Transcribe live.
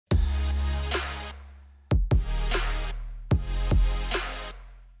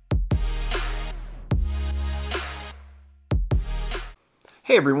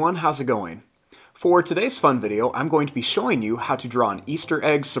Hey everyone, how's it going? For today's fun video, I'm going to be showing you how to draw an Easter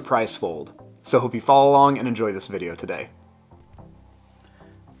egg surprise fold. So hope you follow along and enjoy this video today.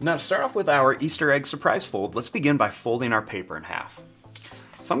 Now to start off with our Easter egg surprise fold, let's begin by folding our paper in half.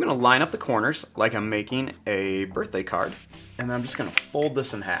 So I'm going to line up the corners like I'm making a birthday card, and then I'm just going to fold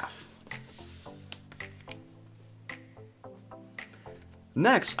this in half.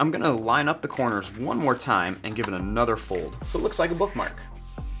 Next, I'm going to line up the corners one more time and give it another fold, so it looks like a bookmark.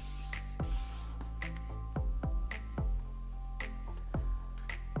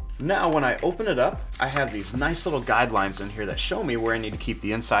 Now when I open it up, I have these nice little guidelines in here that show me where I need to keep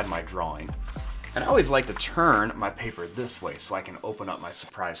the inside of my drawing. And I always like to turn my paper this way so I can open up my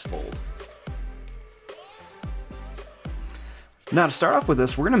surprise fold. Now to start off with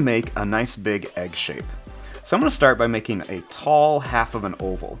this, we're going to make a nice big egg shape. So I'm going to start by making a tall half of an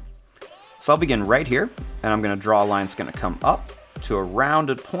oval. So I'll begin right here, and I'm going to draw a line that's going to come up to a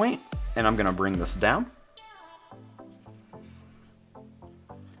rounded point, and I'm going to bring this down.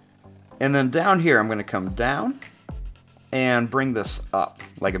 And then down here, I'm going to come down and bring this up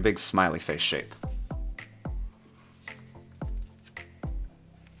like a big smiley face shape.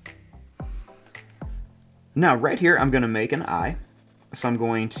 Now right here, I'm going to make an eye. So I'm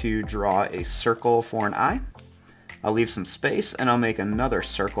going to draw a circle for an eye. I'll leave some space and I'll make another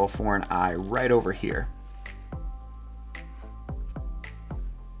circle for an eye right over here.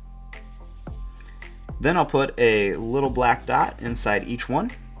 Then I'll put a little black dot inside each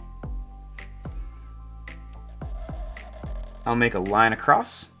one. I'll make a line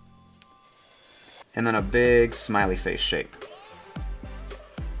across, and then a big smiley face shape.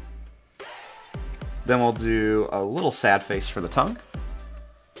 Then we'll do a little sad face for the tongue.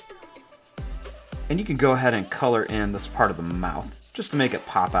 And you can go ahead and color in this part of the mouth, just to make it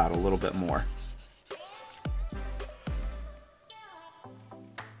pop out a little bit more.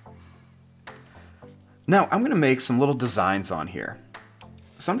 Now I'm going to make some little designs on here.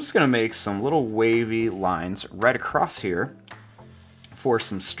 So I'm just going to make some little wavy lines right across here for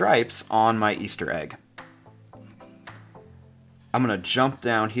some stripes on my Easter egg. I'm going to jump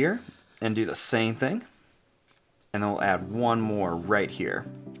down here and do the same thing, and then we'll add one more right here.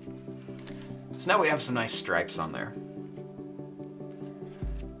 So now we have some nice stripes on there.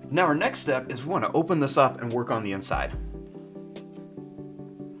 Now our next step is we want to open this up and work on the inside.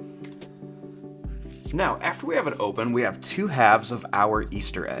 Now after we have it open, we have two halves of our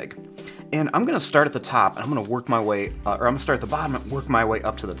Easter egg. And I'm going to start at the top, and I'm going to work my way, I'm going to start at the bottom and work my way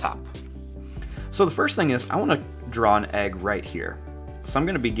up to the top. So the first thing is I want to draw an egg right here. So I'm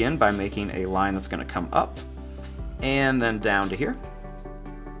going to begin by making a line that's going to come up and then down to here.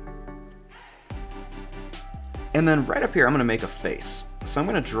 And then right up here I'm going to make a face. So I'm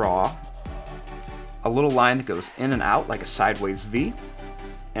going to draw a little line that goes in and out like a sideways V,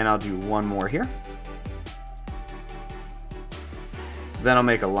 and I'll do one more here. Then I'll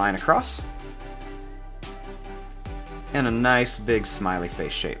make a line across, and a nice big smiley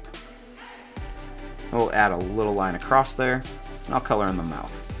face shape. We'll add a little line across there, and I'll color in the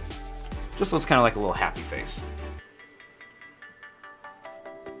mouth. Just looks kind of like a little happy face.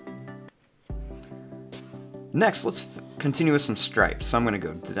 Next, let's continue with some stripes. So I'm going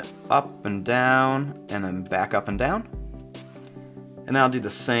to go up and down, and then back up and down. And then I'll do the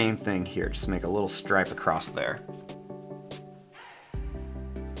same thing here, just make a little stripe across there.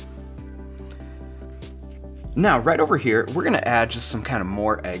 Now, right over here, we're going to add just some kind of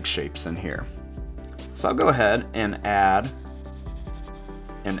more egg shapes in here. So I'll go ahead and add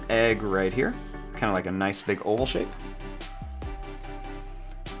an egg right here, kind of like a nice big oval shape.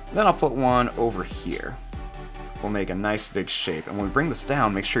 Then I'll put one over here. We'll make a nice big shape, and when we bring this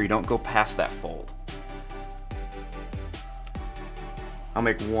down, make sure you don't go past that fold. I'll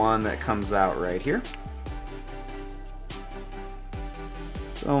make one that comes out right here.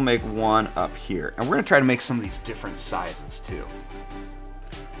 So we'll make one up here, and we're going to try to make some of these different sizes too.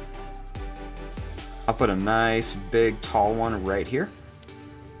 I'll put a nice big tall one right here.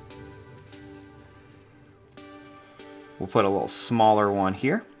 We'll put a little smaller one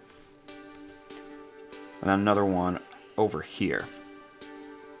here, and then another one over here.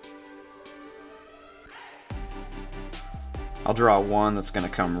 I'll draw one that's going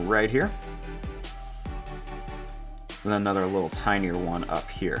to come right here, and then another little tinier one up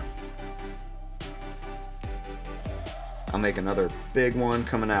here. I'll make another big one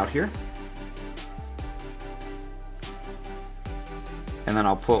coming out here. And then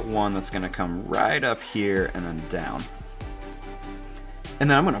I'll put one that's going to come right up here and then down. And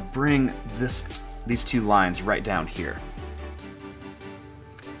then I'm going to bring these two lines right down here.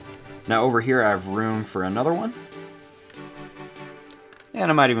 Now over here I have room for another one. And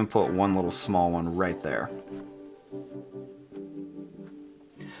I might even put one little small one right there.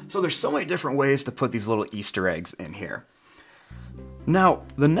 So there's so many different ways to put these little Easter eggs in here. Now,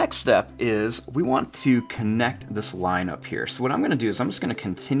 the next step is we want to connect this line up here. So what I'm going to do is I'm just going to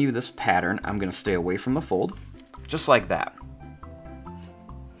continue this pattern. I'm going to stay away from the fold, just like that.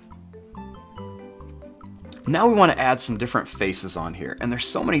 Now we want to add some different faces on here, and there's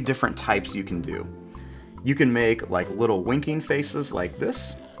so many different types you can do. You can make like little winking faces like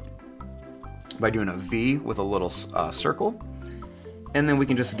this by doing a V with a little circle, and then we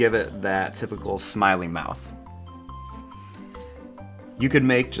can just give it that typical smiley mouth. You could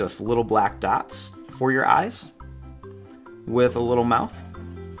make just little black dots for your eyes with a little mouth.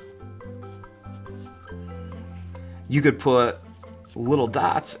 You could put little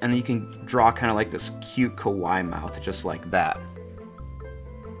dots and then you can draw kind of like this cute kawaii mouth, just like that.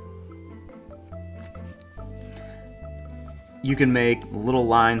 You can make little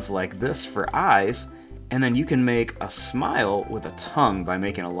lines like this for eyes, and then you can make a smile with a tongue by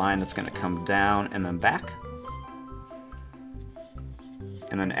making a line that's going to come down and then back.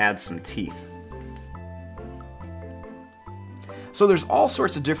 And then add some teeth. So there's all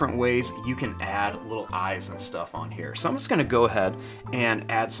sorts of different ways you can add little eyes and stuff on here. So I'm just going to go ahead and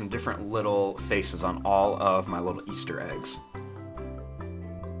add some different little faces on all of my little Easter eggs.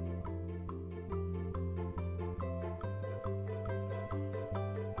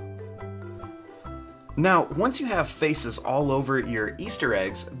 Now, once you have faces all over your Easter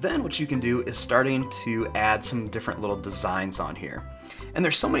eggs, then what you can do is starting to add some different little designs on here. And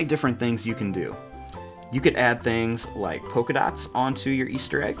there's so many different things you can do. You could add things like polka dots onto your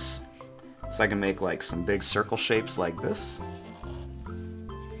Easter eggs. So I can make like some big circle shapes like this.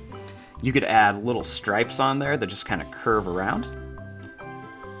 You could add little stripes on there that just kind of curve around.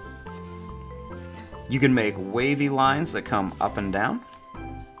 You can make wavy lines that come up and down.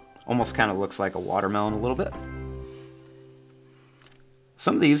 Almost kind of looks like a watermelon a little bit.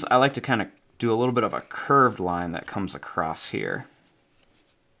 Some of these I like to kind of do a little bit of a curved line that comes across here.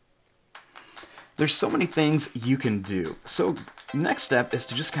 There's so many things you can do. So next step is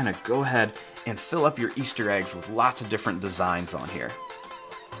to just kind of go ahead and fill up your Easter eggs with lots of different designs on here.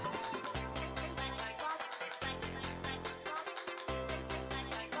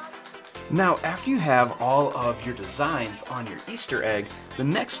 Now, after you have all of your designs on your Easter egg, the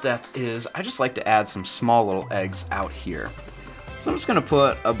next step is I just like to add some small little eggs out here. So I'm just going to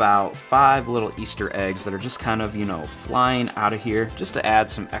put about 5 little Easter eggs that are just kind of, flying out of here just to add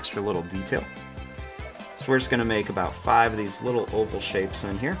some extra little detail. So we're just going to make about 5 of these little oval shapes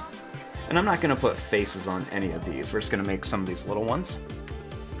in here. And I'm not going to put faces on any of these. We're just going to make some of these little ones.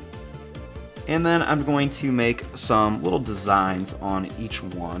 And then I'm going to make some little designs on each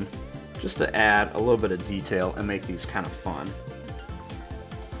one, just to add a little bit of detail and make these kind of fun.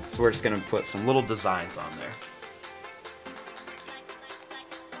 So we're just going to put some little designs on there.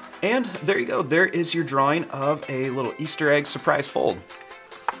 And there you go, there is your drawing of a little Easter egg surprise fold.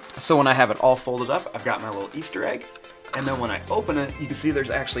 So when I have it all folded up, I've got my little Easter egg, and then when I open it, you can see there's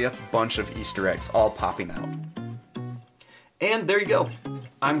actually a bunch of Easter eggs all popping out. And there you go.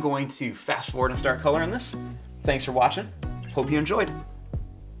 I'm going to fast forward and start coloring this. Thanks for watching. Hope you enjoyed.